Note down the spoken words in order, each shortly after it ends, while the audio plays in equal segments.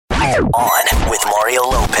On with Mario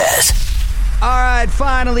Lopez. All right,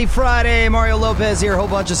 finally Friday. Mario Lopez here. A whole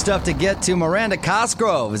bunch of stuff to get to. Miranda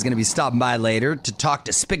Cosgrove is going to be stopping by later to talk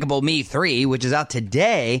Despicable Me 3, which is out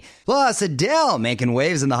today. Plus, Adele making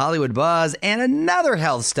waves in the Hollywood buzz, and another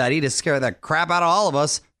health study to scare the crap out of all of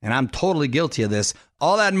us. And I'm totally guilty of this.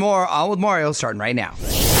 All that and more on with Mario starting right now.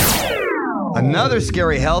 Another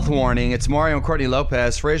scary health warning. It's Mario and Courtney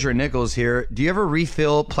Lopez. Fraser and Nichols here. Do you ever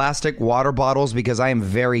refill plastic water bottles? Because I am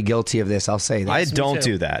very guilty of this. I'll say this. I don't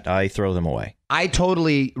do that. I throw them away. I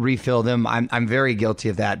totally refill them. I'm very guilty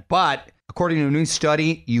of that. But according to a new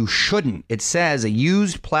study, you shouldn't. It says a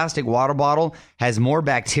used plastic water bottle has more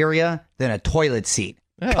bacteria than a toilet seat.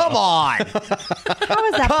 Oh. Come on. How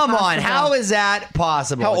is that Come possible? on. How is that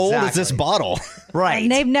possible? How old is this bottle? Right.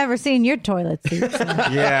 And they've never seen your toilet seat. So.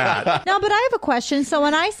 Yeah. No, but I have a question. So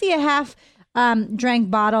when I see a half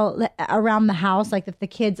drank bottle around the house, like if the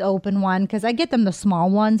kids open one, because I get them the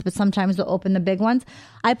small ones, but sometimes they'll open the big ones,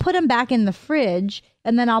 I put them back in the fridge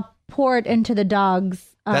and then I'll pour it into the dog's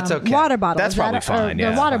That's okay. water bottle. That's probably fine.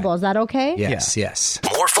 The water bowl. Is that okay? Yes.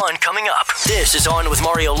 More fun coming up. This is On with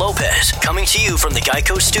Mario Lopez, coming to you from the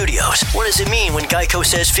Geico Studios. What does it mean when Geico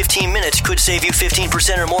says 15 minutes could save you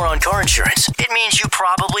 15% or more on car insurance? It means you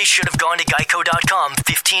probably should have gone to geico.com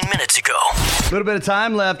 15 minutes ago. A little bit of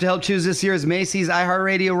time left to help choose this year's Macy's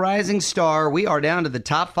iHeartRadio Rising Star. We are down to the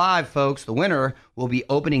top 5, folks. The winner will be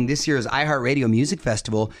opening this year's iHeartRadio Music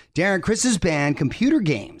Festival. Darren Chris's band, Computer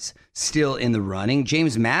Games, still in the running.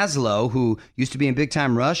 James Maslow, who used to be in Big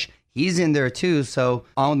Time Rush, he's in there too. So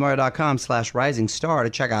onwithmario.com/rising star to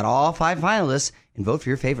check out all 5 finalists and vote for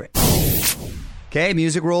your favorite. Okay,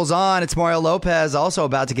 music rolls on. It's Mario Lopez, also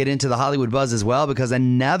about to get into the Hollywood buzz as well, because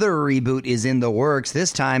another reboot is in the works.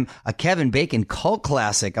 This time, a Kevin Bacon cult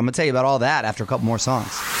classic. I'm going to tell you about all that after a couple more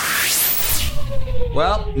songs.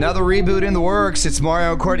 Well, another reboot in the works. It's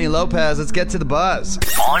Mario and Courtney Lopez. Let's get to the buzz.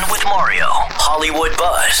 On with Mario, Hollywood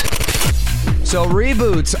Buzz. So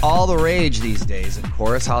reboots, all the rage these days, of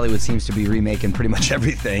course. Hollywood seems to be remaking pretty much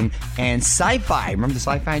everything. And Sci-Fi, remember the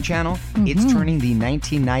Sci-Fi Channel? Mm-hmm. It's turning the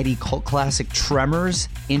 1990 cult classic Tremors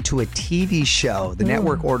into a TV show. The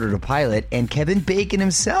network ordered a pilot, and Kevin Bacon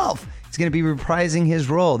himself is going to be reprising his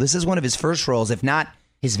role. This is one of his first roles, if not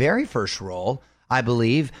his very first role, I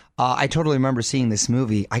believe. I totally remember seeing this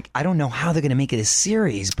movie. I don't know how they're going to make it a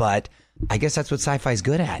series, but I guess that's what Sci-Fi's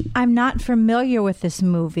good at. I'm not familiar with this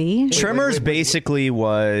movie. Tremors basically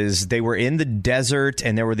was, they were in the desert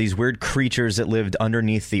and there were these weird creatures that lived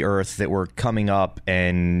underneath the earth that were coming up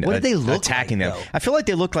and what did they look attacking like, them. though? I feel like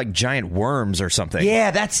they looked like giant worms or something.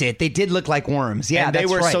 Yeah, that's it. They did look like worms. Yeah, and they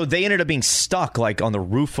that's were right. So they ended up being stuck like on the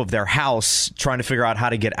roof of their house trying to figure out how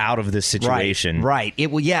to get out of this situation. Right.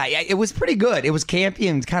 It was pretty good. It was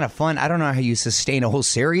campy and kind of fun. I don't know how you sustain a whole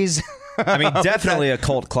series. I mean, definitely a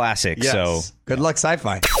cult classic. Yes. So good luck,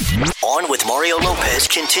 Sci-Fi. On with Mario Lopez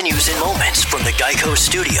continues in moments from the Geico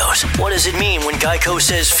Studios. What does it mean when Geico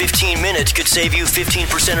says 15 minutes could save you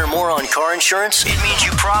 15% or more on car insurance? It means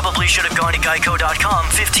you probably should have gone to geico.com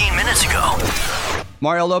 15 minutes ago.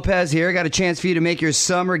 Mario Lopez here. Got a chance for you to make your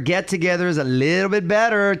summer get-togethers a little bit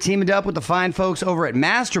better. Teamed up with the fine folks over at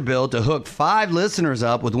Masterbuilt to hook 5 listeners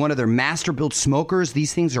up with one of their Masterbuilt smokers.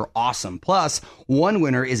 These things are awesome. Plus, one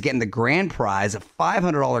winner is getting the grand prize, a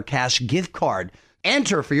 $500 cash gift card.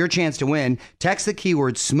 Enter for your chance to win. Text the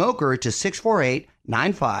keyword smoker to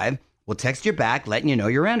 64895. We'll text you back letting you know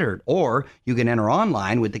you're entered. Or you can enter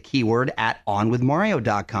online with the keyword at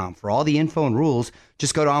onwithmario.com. For all the info and rules,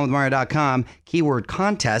 just go to onwithmario.com, keyword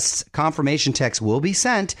contests, confirmation text will be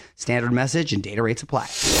sent, standard message and data rates apply.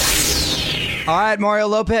 All right, Mario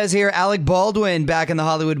Lopez here. Alec Baldwin back in the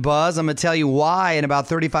Hollywood buzz. I'm going to tell you why in about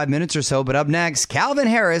 35 minutes or so. But up next, Calvin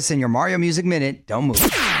Harris in your Mario Music Minute. Don't move.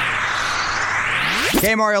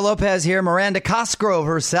 Hey, Mario Lopez here. Miranda Cosgrove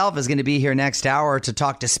herself is going to be here next hour to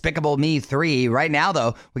talk Despicable Me 3. Right now,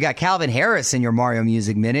 though, we got Calvin Harris in your Mario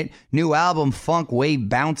Music Minute. New album, Funk Wave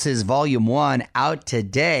Bounces Volume 1, out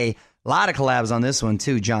today. A lot of collabs on this one,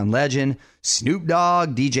 too. John Legend, Snoop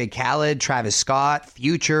Dogg, DJ Khaled, Travis Scott,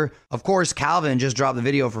 Future. Of course, Calvin just dropped the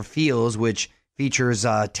video for Feels, which features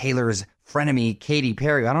Taylor's frenemy, Katy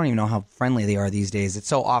Perry. I don't even know how friendly they are these days. It's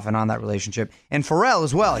so off and on, that relationship. And Pharrell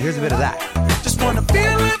as well. Here's a bit of that. Just wanna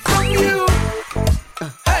feel it from you.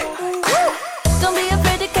 Hey. Don't be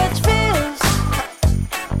afraid to catch feels.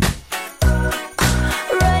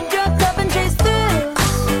 Ride your cup and chase thrills.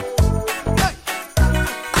 Hey.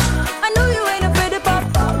 I know you ain't afraid to pop.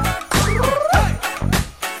 Hey.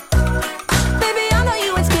 Baby, I know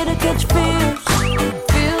you ain't scared to catch feels.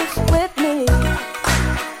 Feels with me.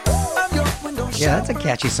 Yeah, that's a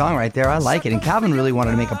catchy catchy song right there. I like it. And Calvin really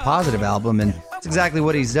wanted to make a positive album, and that's exactly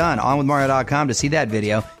what he's done. OnWithMario.com to see that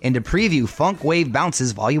video and to preview Funk Wave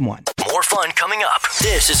Bounces Volume 1. More fun coming up.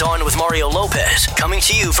 This is On with Mario Lopez, coming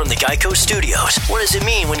to you from the Geico Studios. What does it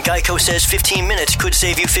mean when Geico says 15 minutes could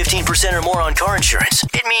save you 15% or more on car insurance?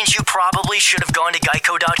 It means you probably should have gone to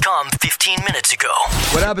geico.com 15 minutes ago.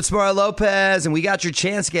 What up, it's Mario Lopez, and we got your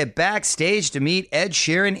chance to get backstage to meet Ed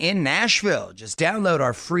Sheeran in Nashville. Just download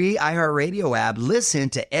our free iHeartRadio app, listen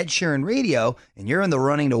to Ed Sheeran Radio, and you're in the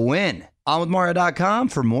running to win. OnWithMario.com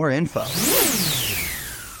for more info.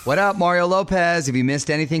 What up, Mario Lopez? If you missed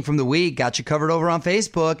anything from the week, got you covered over on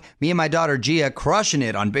Facebook. Me and my daughter Gia crushing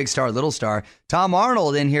it on Big Star, Little Star. Tom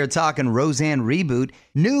Arnold in here talking Roseanne reboot.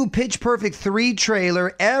 New Pitch Perfect 3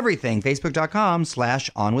 trailer, everything.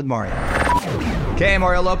 Facebook.com/OnWithMario. Okay,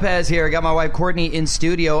 Mario Lopez here. I got my wife Courtney in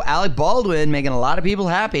studio. Alec Baldwin making a lot of people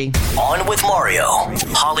happy. On with Mario,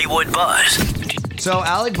 Hollywood Buzz. So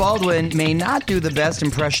Alec Baldwin may not do the best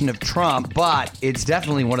impression of Trump, but it's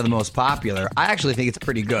definitely one of the most popular. I actually think it's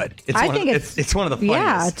pretty good. It's one of the funniest.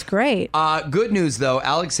 Yeah, it's great. Good news, though.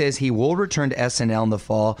 Alec says he will return to SNL in the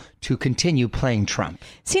fall to continue playing Trump.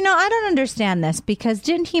 See, no, I don't understand this because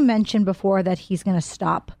didn't he mention before that he's going to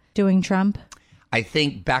stop doing Trump? I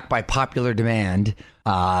think back by popular demand,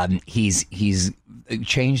 he's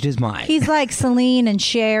changed his mind. He's like Celine and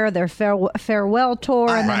Cher, their farewell tour,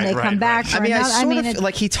 and then they come back for another.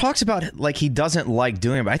 Like he talks about like he doesn't like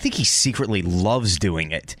doing it, but I think he secretly loves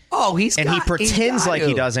doing it. Oh, he pretends like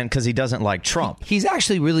he doesn't because he doesn't like Trump. He's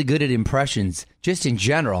actually really good at impressions, just in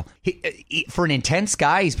general. For an intense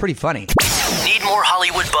guy, he's pretty funny. Need more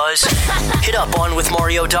Hollywood buzz? Hit up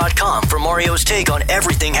OnWithMario.com for Mario's take on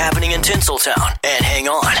everything happening in Tinseltown. And hang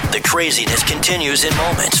on, the craziness continues in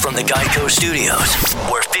moments from the Geico Studios,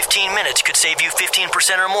 where 15 minutes could save you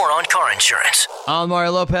 15% or more on car insurance. I'm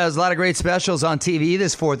Mario Lopez. A lot of great specials on TV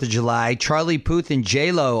this 4th of July. Charlie Puth and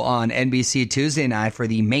J-Lo on NBC Tuesday night for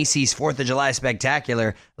the Macy's 4th of July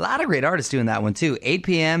Spectacular. A lot of great artists doing that one, too. 8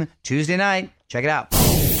 p.m. Tuesday night. Check it out.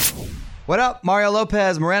 What up, Mario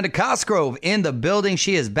Lopez? Miranda Cosgrove in the building.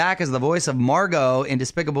 She is back as the voice of Margot in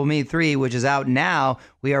Despicable Me 3, which is out now.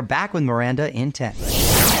 We are back with Miranda in 10.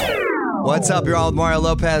 What's up? You're all with Mario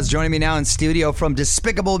Lopez. Joining me now in studio from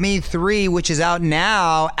Despicable Me 3, which is out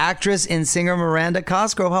now, actress and singer Miranda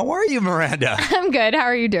Cosgrove. How are you, Miranda? I'm good. How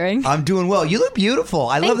are you doing? I'm doing well. You look beautiful.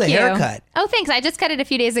 I love the haircut. Oh, thanks. I just cut it a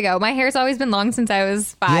few days ago. My hair's always been long since I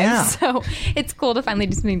was 5, so it's cool to finally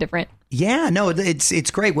do something different. Yeah, no,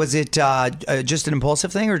 it's great. Was it just an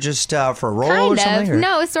impulsive thing or just for a role kind or something? Of.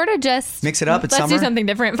 No, it's sort of just mix it up. It's let's summer. do something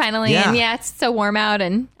different finally. Yeah. And yeah, it's so warm out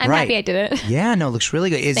and I'm happy I did it. Yeah, no, it looks really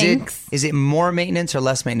good. Is it more maintenance or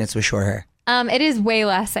less maintenance with short hair? It is way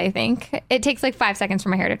less, I think. It takes like 5 seconds for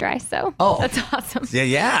my hair to dry, so that's awesome.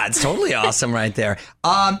 Yeah, it's totally awesome right there.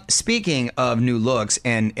 Speaking of new looks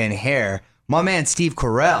and hair, my man Steve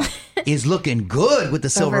Carell is looking good with the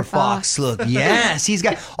Silver Fox look. Yes, he's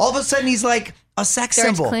got, all of a sudden he's like a sex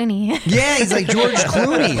symbol. George Clooney. Yeah, he's like George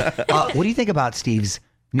Clooney. What do you think about Steve's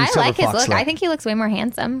new Silver like his Fox look. I think he looks way more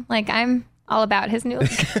handsome. Like I'm all about his new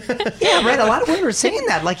look. Yeah, right. A lot of women are saying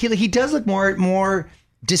that. Like he does look more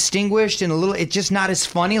distinguished and a little, it's just not as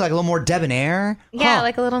funny, like a little more debonair. Yeah,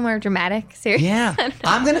 like a little more dramatic. Seriously. Yeah.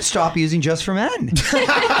 I'm going to stop using Just for Men.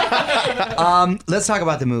 Let's talk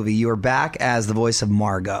about the movie. You are back as the voice of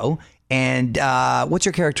Margot. And what's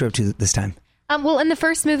your character up to this time? Well, in the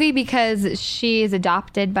first movie, because she is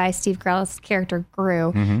adopted by Steve Carell's character,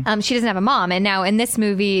 Gru, she doesn't have a mom. And now in this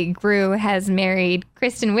movie, Gru has married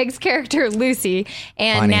Kristen Wiig's character, Lucy.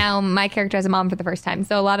 And now my character has a mom for the first time.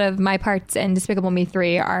 So a lot of my parts in Despicable Me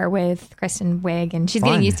 3 are with Kristen Wiig. And she's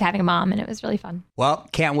getting used to having a mom. And it was really fun. Well,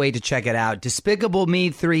 can't wait to check it out. Despicable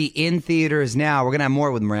Me 3 in theaters now. We're going to have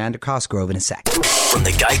more with Miranda Cosgrove in a sec. From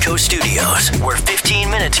the Geico Studios, where 15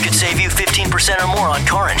 minutes could save you 15% or more on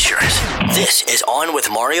car insurance. This is On with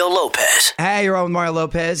Mario Lopez. Hey, you're on with Mario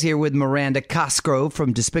Lopez here with Miranda Cosgrove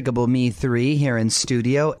from Despicable Me 3 here in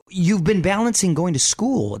studio. You've been balancing going to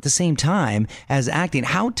school at the same time as acting.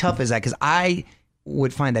 How tough is that? Because I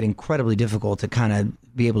would find that incredibly difficult to kind of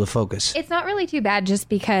be able to focus. It's not really too bad just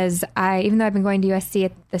because even though I've been going to USC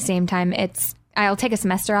at the same time, I'll take a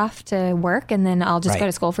semester off to work and then I'll just go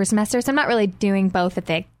to school for a semester. So I'm not really doing both at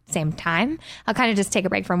the same time. I'll kind of just take a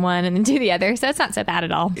break from one and then do the other. So it's not so bad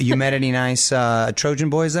at all. You met any nice Trojan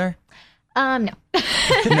boys there? No. No?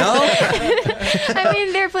 I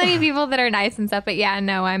mean, there are plenty of people that are nice and stuff, but yeah,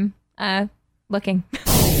 no, I'm looking.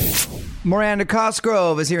 Miranda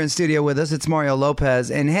Cosgrove is here in studio with us. It's Mario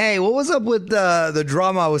Lopez. And hey, what was up with the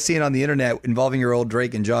drama I was seeing on the internet involving your old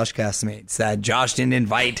Drake and Josh castmates? That Josh didn't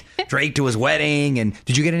invite Drake to his wedding. And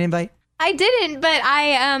did you get an invite? I didn't, but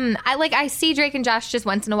I see Drake and Josh just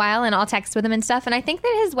once in a while, and I'll text with him and stuff. And I think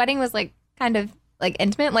that his wedding was like kind of like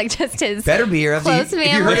intimate, like just his better be here. close family.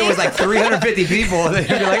 If you heard it was like 350 people, then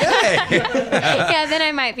you'd be like, hey. Yeah, then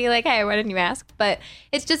I might be like, hey, why didn't you ask? But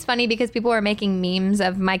it's just funny because people were making memes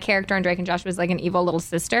of my character on Drake and Josh was like an evil little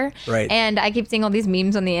sister. Right. And I keep seeing all these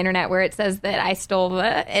memes on the internet where it says that I stole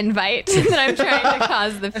the invite and that I'm trying to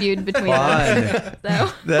cause the feud between them.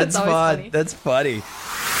 So That's fun. funny. That's funny.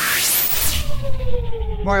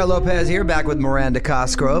 Mario Lopez here, back with Miranda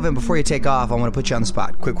Cosgrove. And before you take off, I want to put you on the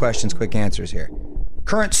spot. Quick questions, quick answers here.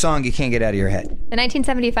 Current song you can't get out of your head. The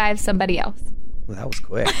 1975 Somebody Else. Well, that was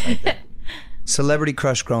quick. Right there. Celebrity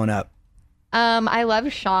crush growing up. I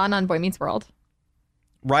love Sean on Boy Meets World.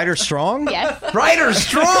 Ryder Strong? Yes. Ryder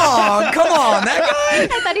Strong! Come on, that guy!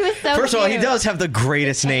 I thought he was so First of all, he cute. does have the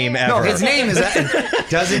greatest name ever. No, his name is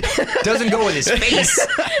doesn't go with his face,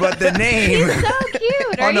 but the name. He's so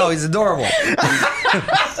cute. Oh no, he's adorable.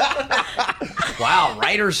 Wow,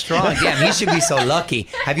 Ryder Strong. Damn, he should be so lucky.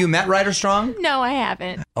 Have you met Ryder Strong? No, I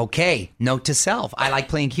haven't. Okay, note to self. I like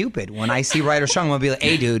playing Cupid. When I see Ryder Strong, I'm gonna be like,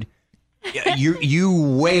 hey, dude.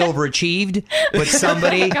 You way overachieved, but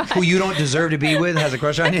somebody who you don't deserve to be with has a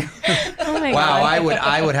crush on you. Oh my Wow, God.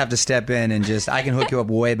 I would have to step in and I can hook you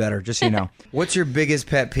up way better, just so you know. What's your biggest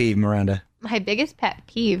pet peeve, Miranda? My biggest pet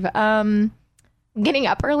peeve. Getting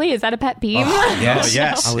up early, is that a pet peeve? Yes. Oh,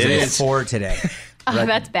 yes, I was it at is. 4 today. Oh,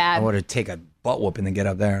 that's bad. I would have take a butt whooping and get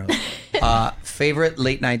up there. Favorite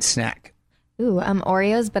late night snack? Ooh,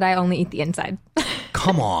 Oreos, but I only eat the inside.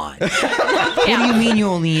 Come on. What do you mean you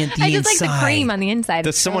only eat the I just inside? like the cream on the inside.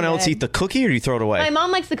 Does It's someone so else good. eat the cookie or do you throw it away? My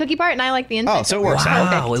mom likes the cookie part, and I like the inside. Oh, so it works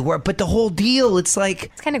out. Wow, it worked. But the whole deal, it's like,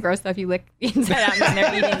 It's kind of gross, though, if you lick the inside out and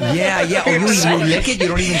they're eating the yeah. Oh, you lick it? You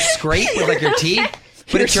don't even scrape with like your teeth?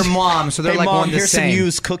 But it's your mom, so they're Hey, like Mom, one the here's some same.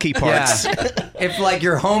 used cookie parts. Yeah. If like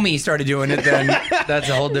your homie started doing it, then that's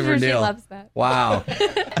a whole different She deal. loves that. Wow.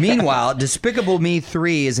 Meanwhile, Despicable Me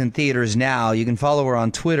 3 is in theaters now. You can follow her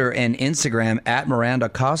on Twitter and Instagram at Miranda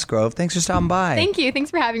Cosgrove. Thanks for stopping by. Thank you.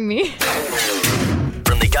 Thanks for having me.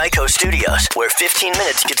 From the Geico Studios, where 15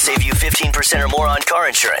 minutes could save you 15% or more on car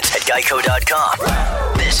insurance at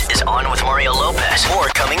geico.com. This is On with Mario Lopez. More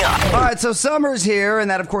coming up. All right, so summer's here,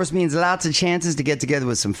 and that, of course, means lots of chances to get together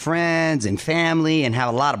with some friends and family and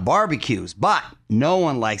have a lot of barbecues. But no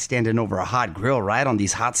one likes standing over a hot grill, right, on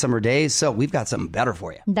these hot summer days. So we've got something better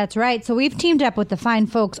for you. That's right. So we've teamed up with the fine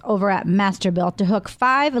folks over at Masterbuilt to hook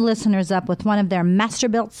 5 listeners up with one of their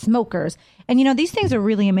Masterbuilt smokers. And, you know, these things are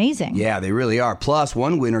really amazing. Yeah, they really are. Plus,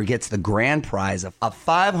 one winner gets the grand prize of a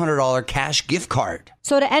 $500 cash gift card.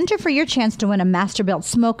 So to enter for your chance to win a Masterbuilt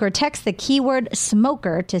smoker, text the keyword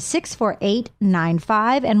smoker to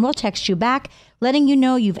 64895 and we'll text you back letting you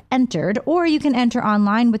know you've entered, or you can enter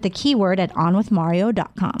online with the keyword at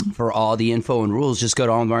onwithmario.com. For all the info and rules, just go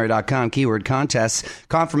to onwithmario.com, keyword contests.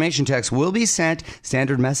 Confirmation text will be sent.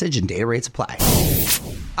 Standard message and day rates apply.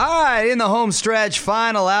 All right, in the home stretch,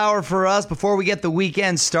 final hour for us before we get the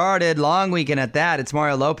weekend started. Long weekend at that. It's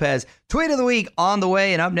Mario Lopez. Tweet of the week on the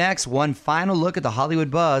way. And up next, one final look at the Hollywood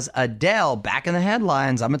buzz. Adele back in the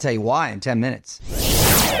headlines. I'm going to tell you why in 10 minutes.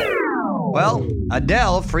 Well,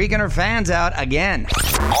 Adele freaking her fans out again.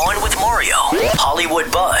 On with Mario, Hollywood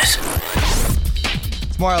Buzz.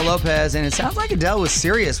 It's Mario Lopez, and it sounds like Adele was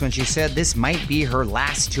serious when she said this might be her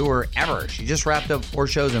last tour ever. She just wrapped up 4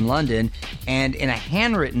 shows in London, and in a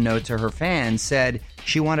handwritten note to her fans said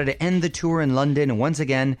she wanted to end the tour in London, and once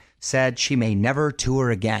again said she may never tour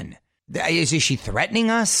again. Is she threatening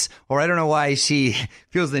us? Or I don't know why she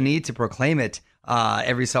feels the need to proclaim it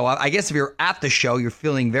every so often. I guess if you're at the show, you're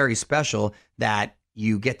feeling very special that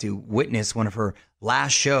you get to witness one of her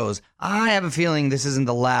last shows. I have a feeling this isn't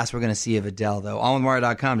the last we're going to see of Adele, though.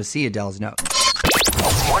 OnWithMario.com to see Adele's note.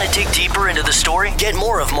 Want to dig deeper into the story? Get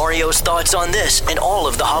more of Mario's thoughts on this and all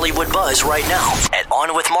of the Hollywood buzz right now at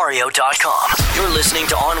onwithmario.com. You're listening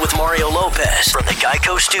to On with Mario Lopez from the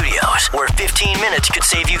Geico Studios, where 15 minutes could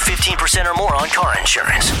save you 15% or more on car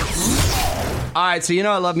insurance. All right, so you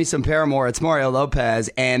know I love me some Paramore. It's Mario Lopez,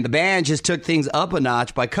 and the band just took things up a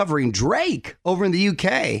notch by covering Drake over in the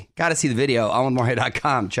UK. Got to see the video,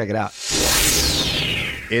 onwithmario.com. Check it out.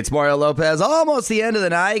 It's Mario Lopez, almost the end of the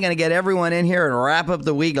night. Going to get everyone in here and wrap up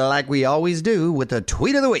the week like we always do with the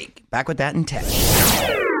tweet of the week. Back with that in 10.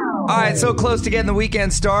 All right, so close to getting the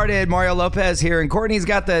weekend started. Mario Lopez here, and Courtney's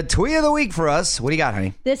got the tweet of the week for us. What do you got,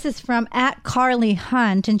 honey? This is from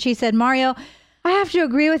 @CarlyHunt, and she said, Mario, I have to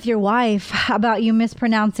agree with your wife about you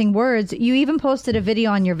mispronouncing words. You even posted a video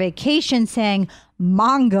on your vacation saying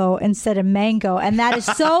Mongo instead of mango. And that is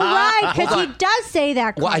so right, because he does say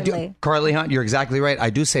that, Carly. Well, I do. Carly Hunt, you're exactly right.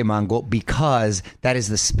 I do say mango because that is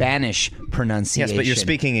the Spanish pronunciation. Yes, but you're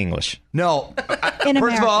speaking English. No. In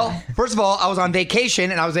First America. of all, I was on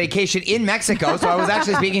vacation, and I was vacation in Mexico, so I was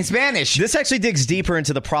actually speaking Spanish. This actually digs deeper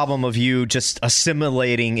into the problem of you just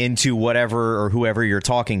assimilating into whatever or whoever you're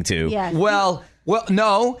talking to. Yes. Well,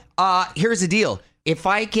 no. Here's the deal. If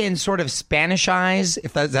I can sort of Spanishize,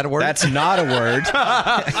 is that a word? That's not a word.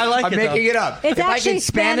 I like I'm it. making it up. It's If I actually can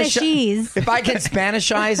Spanishese. If I can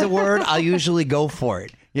Spanishize a word, I'll usually go for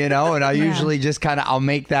it. And I usually just I'll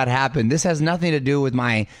make that happen. This has nothing to do with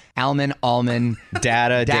my almond,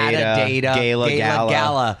 data,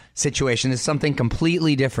 gala situation. This is something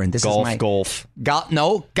completely different. This golf, is my golf.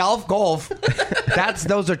 Golf.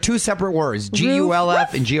 Those are two separate words.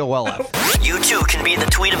 GULF and GOLF. You too can be the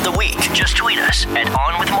tweet of the week. Just tweet us at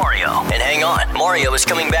On With Mario. And hang on, Mario is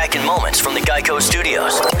coming back in moments from the Geico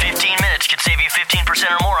Studios. 15 minutes could save you 15%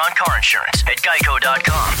 or more on car insurance at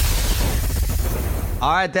geico.com.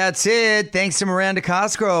 All right, that's it. Thanks to Miranda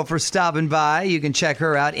Cosgrove for stopping by. You can check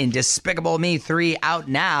her out in Despicable Me 3, out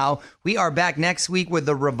now. We are back next week with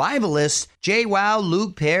the Revivalists, JWoww,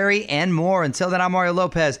 Luke Perry, and more. Until then, I'm Mario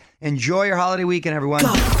Lopez. Enjoy your holiday weekend, everyone.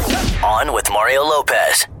 On With Mario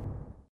Lopez.